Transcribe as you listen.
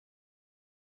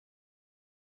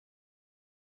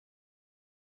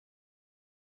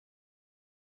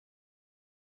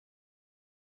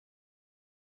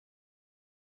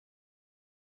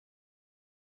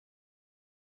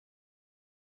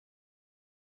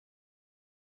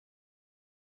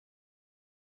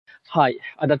Hi,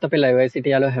 අදත් අපේ LiveICT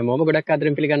යාළුවෝ හැමෝම ගොඩක්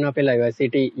ආදරෙන් පිළිගන්නවා අපේ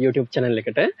LiveICT YouTube channel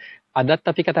එකට. අදත්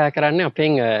අපි කතා කරන්නේ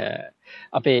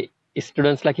අපේ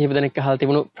ස්ටුඩන්ට්ස්ලා කිහිප දෙනෙක් අහලා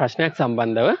තිබුණු ප්‍රශ්නයක්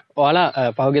සම්බන්ධව. ඔයාලා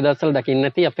පහුගිය දවස්වල දකින්න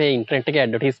ඇති අපේ ඉන්ටර්නෙට් එකේ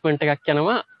ඇඩ්වර්ටයිස්මන්ට් එකක්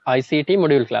යනවා ICT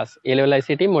module class. A level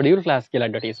ICT module class කියලා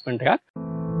ඇඩ්වර්ටයිස්මන්ට් එකක්.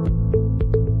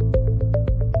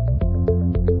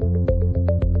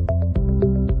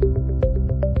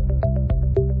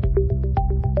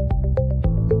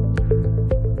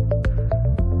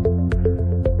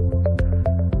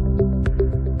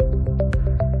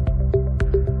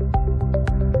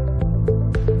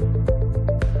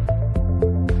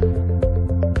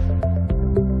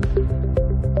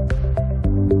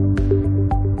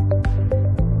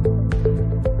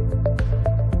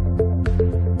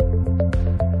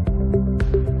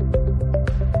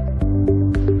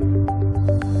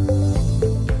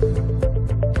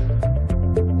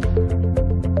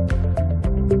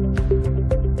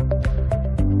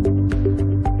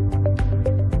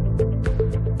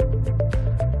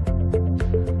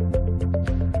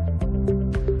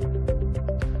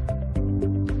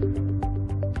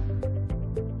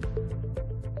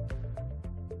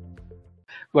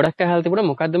 ගොඩක් අහලා තිබුණා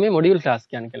මොකද්ද මේ මොඩියුල් ක්ලාස්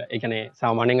කියන්නේ කියලා. ඒ කියන්නේ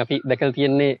සාමාන්‍යයෙන් අපි දැකලා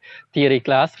තියෙන්නේ තියරි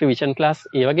ක්ලාස්, රිවිෂන් ක්ලාස්,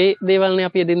 ඒ වගේ දේවල්නේ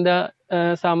අපි එදින්දා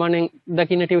සාමාන්‍යයෙන්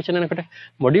දකින්න ටියුෂන් යනකොට.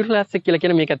 මොඩියුල් ක්ලාස් එක කියලා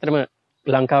කියන මේක ඇත්තටම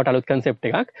ලංකාවට අලුත් කන්සෙප්ට්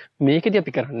එකක්. මේකෙදි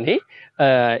අපි කරන්නේ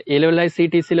A level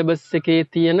ICT සිලබස් එකේ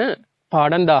තියෙන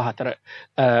පාඩම් 14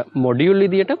 මොඩියුල්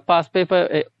විදියට පාස් පේපර්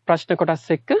ප්‍රශ්න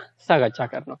කොටස් එක්ක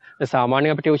සාකච්ඡා කරනවා.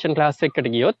 සාමාන්‍යයෙන් අපි ටියුෂන් ක්ලාස්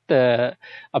එකකට ගියොත්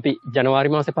අපි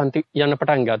ජනවාරි මාසේ පන්ති යන්න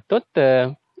පටන් ගත්තොත්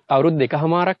අවුරුදු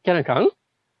 2කමාරක් යනකම්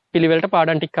පිළිවෙලට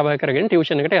පාඩම් ටික කවර් කරගෙන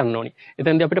ටියුෂන් එකට යන්න ඕනි.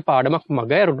 එතෙන්දී අපිට පාඩමක්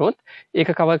මග ඇරුණොත්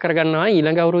ඒක කවර් කරගන්න ආයි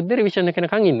ඊළඟ අවුරුද්දේ රිවිෂන් එක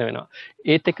යනකම් ඉන්න වෙනවා.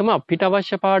 ඒත් එක්කම අපිට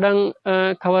අවශ්‍ය පාඩම්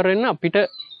කවර් වෙන්න අපිට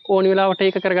ඕනි වෙලාවට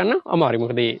ඒක කරගන්න අමාරුයි.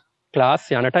 මොකද මේ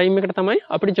ක්ලාස් යන ටයිම් එකට තමයි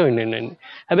අපිට ජොයින් වෙන්න වෙන්නේ.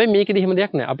 හැබැයි මේකෙදි එහෙම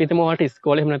දෙයක් නැහැ. අපි හිතමු ඔයාලට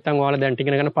ඉස්කෝලේ එහෙම නැත්නම් ඔයාලා දැන්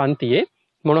ඉගෙන ගන්න පන්තියේ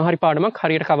මොනවා හරි පාඩමක්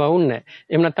හරියට කවර් වුන්නේ නැහැ.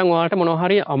 එහෙම නැත්නම් ඔයාලට මොනවා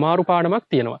හරි අමාරු පාඩමක්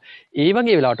තියෙනවා. ඒ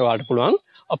වගේ වෙලාවට ඔයාලට පුළුවන්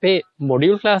අපේ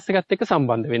මොඩියුල් ක්ලාස් එකත් එක්ක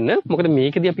සම්බන්ධ වෙන්න. මොකද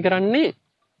මේකදී අපි කරන්නේ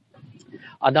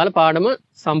අදාළ පාඩම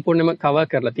සම්පූර්ණයෙන්ම කවර්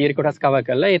කරලා තියරි කොටස් කවර්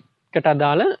කරලා ඒකට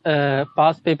අදාළ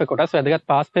පාස් පේපර් කොටස් වැදගත්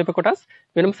පාස් පේපර් කොටස්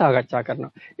වෙනම සාකච්ඡා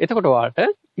කරනවා. එතකොට ඔයාලට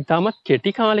ඉතාමත්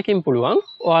කෙටි කාලෙකින් පුළුවන්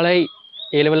ඔයාලයි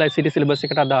A level ICT සිලබස්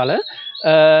එකට අදාළ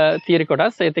තියරි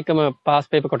කොටස් ඒත් එක්කම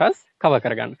පාස් පේපර් කොටස් කවර්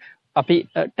කරගන්න.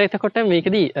 අපිට එතකොට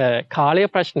මේකදී කාලය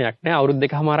ප්‍රශ්නයක් නෑ. අවුරුදු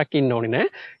 2කමාරක් ඉන්න ඕනේ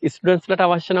නෑ.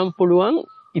 ස්ටුඩන්ට්ස්ලාට අවශ්‍ය නම් පුළුවන්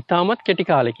ඉතාමත් කෙටි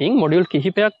කාලෙකින් මොඩියුල්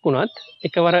කිහිපයක් වුණත්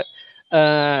එකවර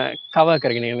කවර්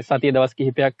කරගෙන සතිය දවස්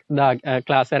කිහිපයක්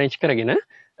ක්ලාස් අරේන්ජ් කරගෙන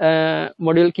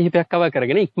මොඩියුල් කිහිපයක් කවර්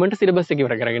කරගෙන ඉක්මනට සිලබස් එක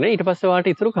ඉවර කරගෙන ඊට පස්සේ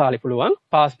ඔයාලට ඉතුරු කාලේ පුළුවන්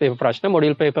පාස් පේපර් ප්‍රශ්න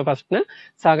මොඩියුල් පේපර් ප්‍රශ්න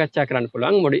සාකච්ඡා කරන්න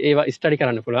පුළුවන් ඒවා ස්ටඩි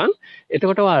කරන්න පුළුවන්.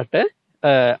 එතකොට ඔයාලට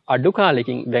අඩු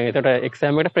කාලෙකින් දැන් එතකොට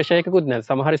එක්සෑම් එකට ප්‍රෙෂර් එකකුත් නැහැ.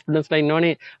 සමහර ස්ටුඩන්ට්ස්ලා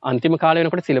ඉන්නවනේ අන්තිම කාලේ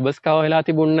වෙනකොට සිලබස් කවර් වෙලා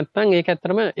තිබුණ නැත්නම් ඒක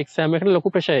ඇත්තටම එක්සෑම් එකට ලොකු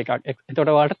ප්‍රෙෂර් එකක්.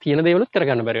 එතකොට ඔයාලට තියෙන දේවලුත්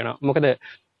කරගන්න බැරි වෙනවා. මොකද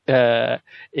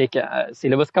ඒක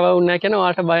සිලබස් කවර් වුණා කියන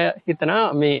ඔයාලට බය හිතනවා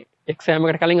මේ එක්සෑම්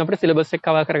එකට කලින් අපිට සිලබස් එක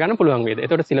කවර් කරගන්න පුළුවන් වේද.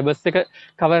 එතකොට සිලබස් එක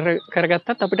කවර්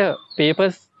කරගත්තත් අපිට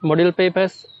papers module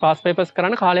papers pass papers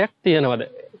කරන්න කාලයක් තියෙනවද?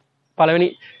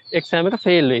 පළවෙනි එක්සෑම් එක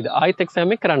ෆේල් වෙයිද? ආයෙත්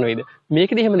එක්සෑම් එක කරන්න වෙයිද?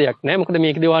 මේකෙදි එහෙම දෙයක් නැහැ. මොකද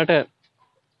මේකෙදි ඔයාලට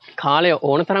කාලය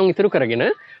ඕන තරම් ඉතුරු කරගෙන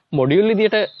මොඩියුල්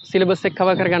විදියට සිලබස් එක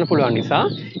කවර් කරගන්න පුළුවන් නිසා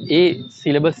ඒ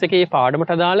සිලබස් එකේ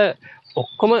පාඩමට අදාළ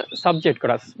ඔක්කොම සබ්ජෙක්ට්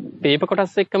කොටස් පේපර්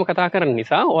කොටස් එක්කම කතා කරන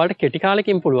නිසා ඔයාලට කෙටි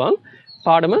කාලෙකින් පුළුවන්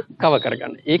පාඩම කවර්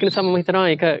කරගන්න. ඒක නිසා මම හිතනවා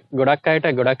ඒක ගොඩක් අයට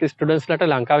ගොඩක් ස්ටුඩන්ට්ස්ලාට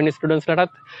ලංකාවේ ඉන්න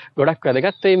ස්ටුඩන්ට්ස්ලාටත් ගොඩක්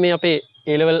වැදගත් වෙයි මේ අපේ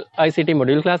A level ICT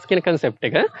module class කියන concept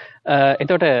එක.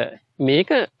 එතකොට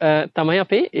මේක තමයි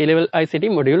අපේ A level ICT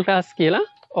module class කියලා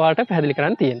ඔයාලට පැහැදිලි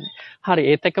කරන්න තියෙන්නේ. හරි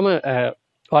ඒත් එක්කම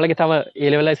ඔයාලගේ තව A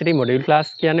level ICT module class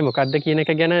කියන්නේ මොකක්ද කියන එක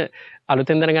ගැන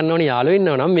අලුතෙන් දැනගන්න ඕනි යාළුවෝ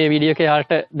ඉන්නවා නම් මේ වීඩියෝ එක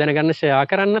යාළුවට දැනගන්න share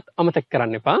කරන්නත් අමතක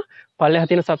කරන්න එපා. පල්ලෙහා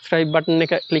තියෙන subscribe button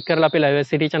එක click කරලා අපේ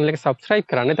LiveICT channel එක subscribe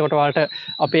කරන්න. එතකොට ඔයාලට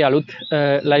අපේ අලුත්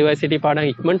LiveICT පාඩම්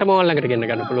ඉක්මනටම ඔයාලා ළඟට ගෙන්න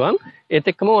ගන්න පුළුවන්. ඒත්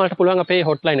එක්කම ඔයාලට පුළුවන් අපේ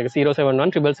hotline එක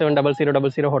 071 777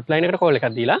 0000 hotline එකට call එකක්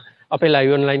දීලා අපේ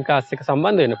live online class එක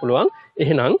සම්බන්ධ වෙන්න පුළුවන්.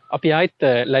 එහෙනම් අපි ආයෙත්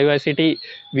LiveICT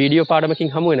වීඩියෝ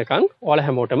පාඩමකින් හමු වෙනකන් ඔයාලා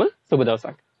හැමෝටම සුබ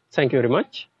දවසක්. Thank you very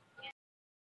much.